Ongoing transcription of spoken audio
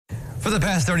For the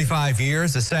past 35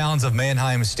 years, the sounds of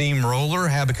Mannheim Steamroller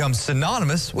have become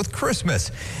synonymous with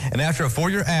Christmas. And after a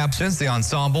 4-year absence, the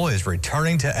ensemble is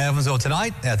returning to Evansville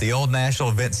tonight at the Old National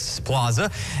Events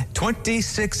Plaza.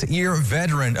 26-year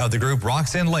veteran of the group,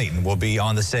 Roxanne Layton, will be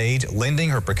on the stage lending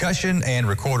her percussion and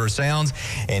recorder sounds.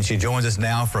 And she joins us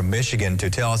now from Michigan to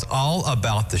tell us all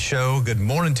about the show. Good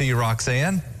morning to you,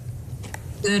 Roxanne.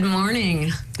 Good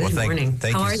morning. Good morning.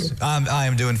 Thank How you. are you? I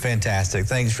am doing fantastic.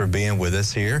 Thanks for being with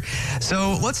us here.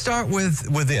 So let's start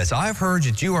with this. I've heard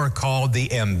that you are called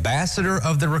the ambassador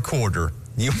of the recorder.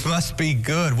 You must be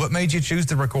good. What made you choose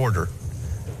the recorder?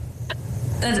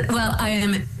 Well, I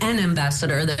am an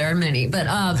ambassador. There are many, but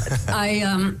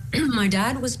my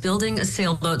dad was building a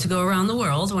sailboat to go around the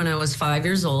world when I was 5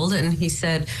 years old, and he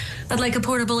said, "I'd like a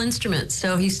portable instrument."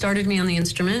 So he started me on the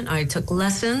instrument. I took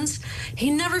lessons.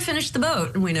 He never finished the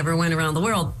boat, and we never went around the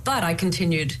world. But I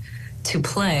continued to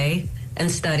play and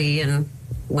study, and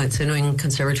went to New England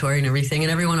Conservatory and everything.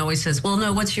 And everyone always says, "Well,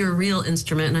 no, what's your real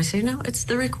instrument?" And I say, "No, it's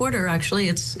the recorder. Actually,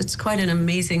 it's quite an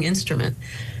amazing instrument."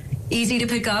 Easy to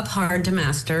pick up, hard to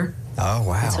master. Oh,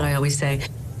 wow. That's what I always say.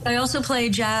 I also play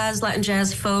jazz, Latin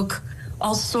jazz, folk,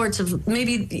 all sorts of,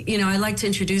 maybe, I like to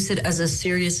introduce it as a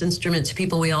serious instrument to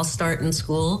people. We all start in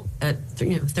school at,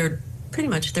 pretty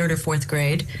much third or fourth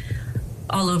grade,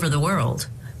 all over the world.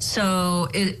 So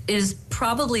it is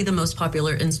probably the most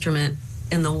popular instrument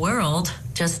in the world.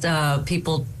 Just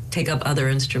people take up other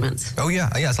instruments. Oh, yeah.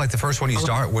 Yeah, it's like the first one you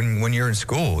start when you're in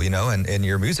school, and in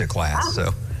your music class.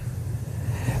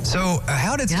 So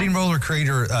how did Steamroller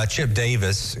creator Chip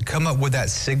Davis come up with that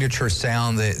signature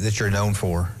sound that you're known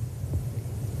for?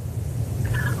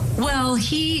 Well,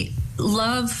 he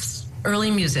loves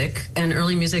early music, and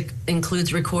early music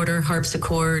includes recorder,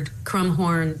 harpsichord,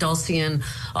 crumhorn, dulcian,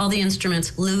 all the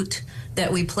instruments, lute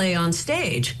that we play on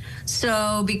stage.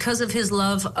 So because of his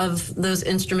love of those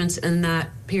instruments in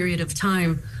that period of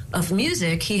time of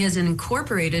music, he has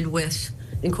incorporated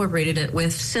it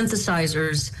with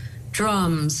synthesizers,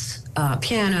 drums,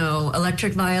 piano,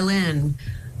 electric violin.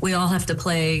 We all have to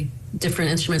play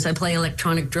different instruments. I play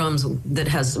electronic drums that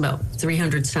has about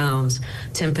 300 sounds,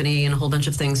 timpani, and a whole bunch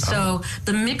of things. So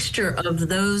the mixture of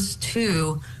those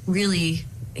two, really,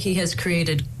 he has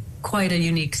created quite a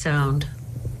unique sound.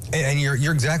 And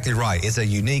you're exactly right. It's a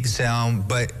unique sound,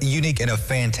 but unique in a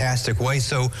fantastic way.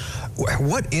 So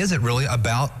what is it really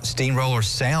about Steamroller's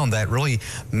sound that really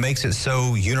makes it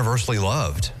so universally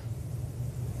loved?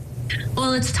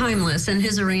 Well, it's timeless, and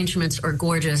his arrangements are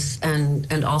gorgeous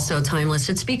and also timeless.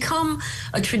 It's become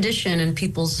a tradition in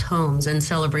people's homes and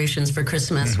celebrations for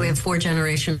Christmas. We have 4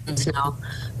 generations now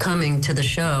coming to the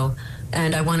show,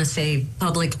 and I want to say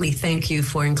publicly thank you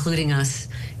for including us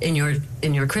in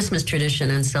your Christmas tradition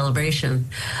and celebration.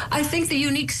 I think the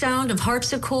unique sound of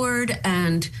harpsichord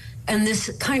and this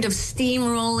kind of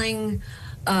steamrolling,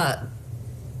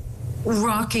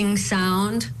 rocking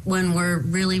sound when we're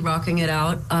really rocking it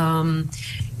out.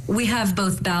 We have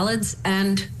both ballads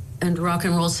and rock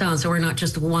and roll sound, so we're not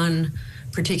just one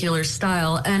particular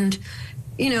style. And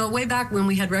way back when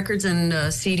we had records and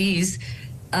CDs,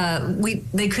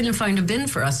 they couldn't find a bin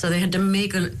for us, so they had to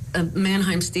make a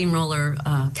Mannheim Steamroller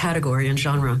category and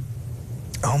genre.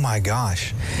 Oh my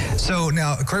gosh! So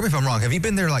now, correct me if I'm wrong. Have you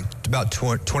been there like about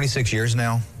 26 years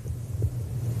now?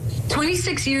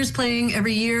 26 years playing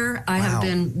every year. I have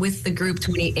been with the group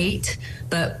 28,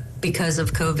 but because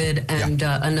of COVID and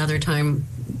another time,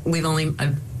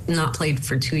 I've not played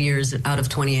for 2 years out of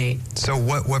 28. So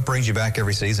what brings you back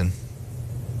every season?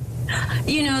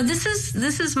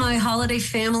 This is my holiday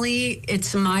family.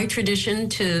 It's my tradition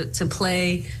to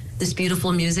play this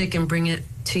beautiful music and bring it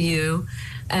to you.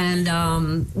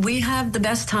 And we have the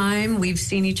best time. We've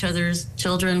seen each other's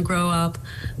children grow up.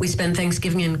 We spend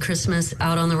Thanksgiving and Christmas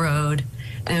out on the road,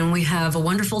 and we have a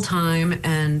wonderful time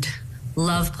and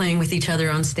love playing with each other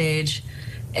on stage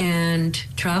and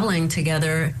traveling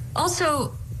together.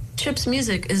 Also, Chip's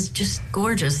music is just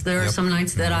gorgeous. There are some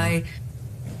nights that I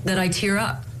tear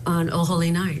up on Oh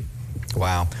Holy Night.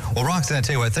 Wow. Well, Roxanne, I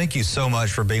tell you what, thank you so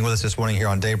much for being with us this morning here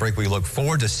on Daybreak. We look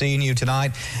forward to seeing you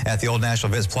tonight at the Old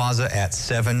National Events Plaza at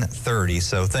 7:30.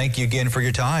 So thank you again for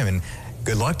your time, and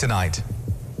good luck tonight.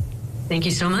 Thank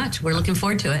you so much. We're looking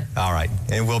forward to it. All right,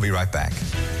 and we'll be right back.